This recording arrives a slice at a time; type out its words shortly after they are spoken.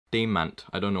Demant.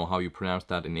 I don't know how you pronounce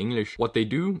that in English. What they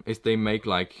do is they make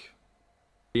like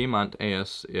Demant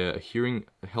AS, a hearing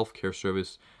healthcare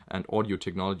service and audio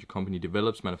technology company,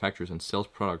 develops, manufactures, and sells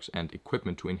products and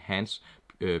equipment to enhance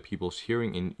people's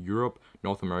hearing in Europe,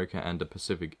 North America, and the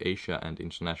Pacific, Asia, and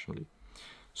internationally.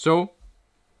 So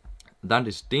that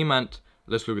is Demant.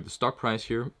 Let's look at the stock price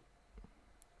here.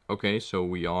 Okay, so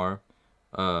we are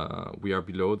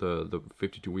below the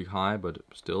 52-week high, but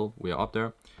still we are up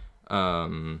there.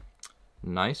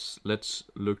 Nice. Let's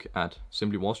look at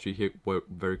Simply Wall Street here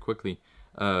very quickly.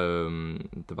 The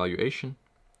valuation,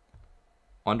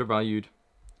 undervalued.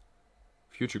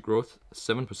 Future growth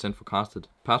 7% forecasted.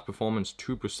 Past performance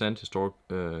 2% historic,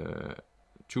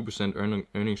 2%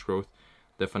 earnings growth.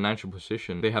 Their financial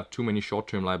position, they have too many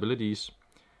short-term liabilities.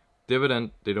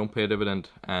 Dividend, they don't pay a dividend,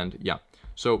 and yeah.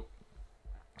 So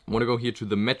I want to go here to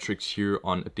the metrics here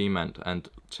on Demant and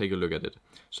take a look at it.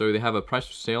 So they have a price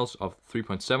to sales of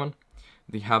 3.7.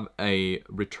 They have a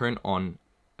return on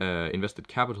invested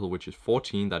capital, which is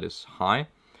 14, that is high.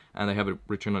 And they have a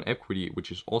return on equity,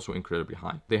 which is also incredibly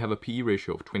high. They have a PE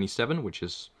ratio of 27, which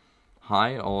is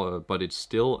high, but it's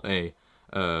still a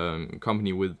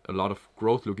company with a lot of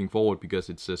growth looking forward because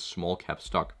it's a small cap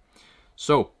stock.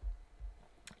 So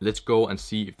let's go and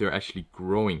see if they're actually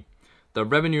growing. The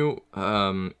revenue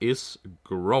is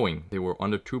growing. They were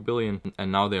under 2 billion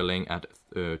and now they're laying at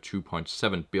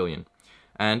 2.7 billion.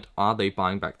 And are they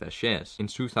buying back their shares? In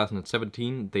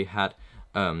 2017, they had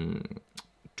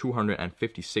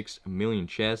 256 million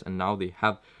shares, and now they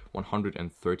have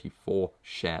 134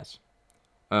 shares.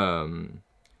 Buying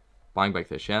back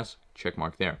their shares, check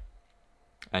mark there,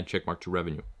 and check mark to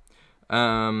revenue.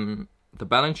 The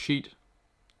balance sheet,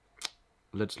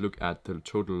 let's look at the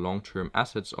total long-term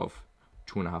assets of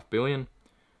 2.5 billion,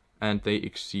 and they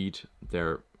exceed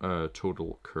their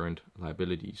total current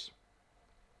liabilities.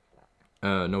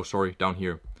 No, sorry, down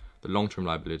here. The long-term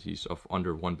liabilities of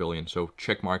under 1 billion. So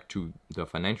check mark to the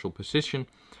financial position.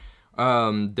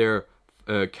 Their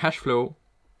cash flow,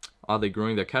 are they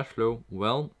growing their cash flow?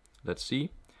 Well, let's see.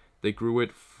 They grew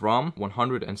it from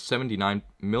 179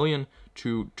 million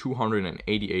to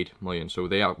 288 million. So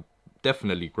they are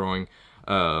definitely growing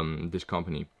this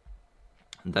company.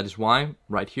 And that is why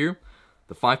right here,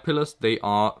 the 5 pillars, they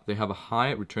have a high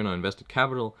return on invested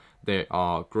capital. They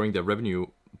are growing their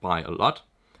revenue by a lot.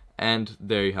 And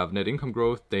they have net income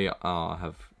growth, they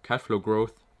have cash flow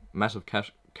growth, massive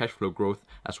cash flow growth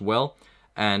as well,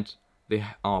 and they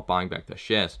are buying back their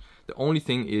shares. The only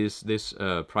thing is this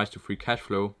price to free cash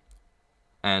flow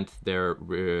and their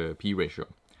P ratio.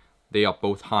 They are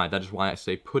both high. That is why I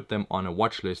say put them on a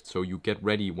watch list so you get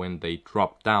ready when they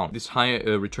drop down. This high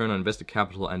return on invested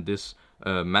capital and this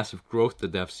massive growth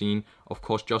that they have seen, of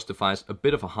course, justifies a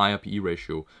bit of a higher PE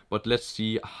ratio. But let's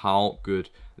see how good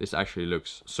this actually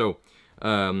looks. So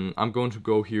I'm going to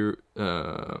go here.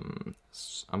 I'm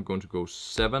going to go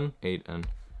 7, 8, and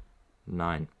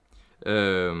 9.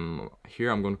 Here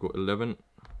I'm going to go 11.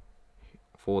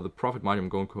 For the profit margin,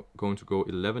 I'm going to go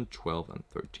 11, 12, and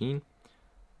 13.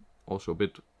 Also a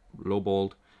bit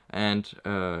lowballed. And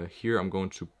here I'm going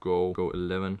to go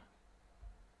 11,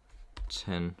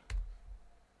 10,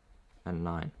 and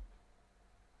 9.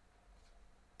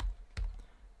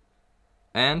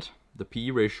 And the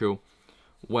PE ratio,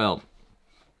 well,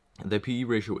 the PE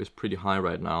ratio is pretty high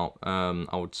right now.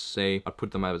 I would say I'd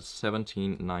put them at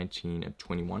 17, 19, and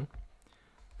 21.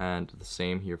 And the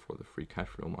same here for the free cash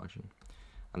flow margin.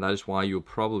 And that is why you'll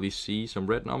probably see some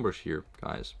red numbers here,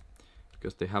 guys,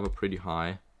 because they have a pretty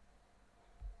high.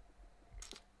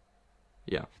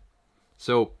 Yeah.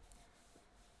 So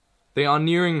they are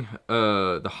nearing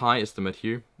the high estimate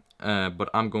here, but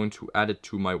I'm going to add it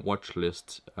to my watch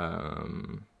list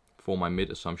for my mid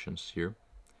assumptions here.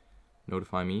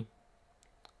 Notify me.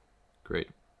 Great.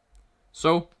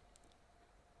 So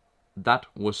that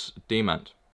was Demant.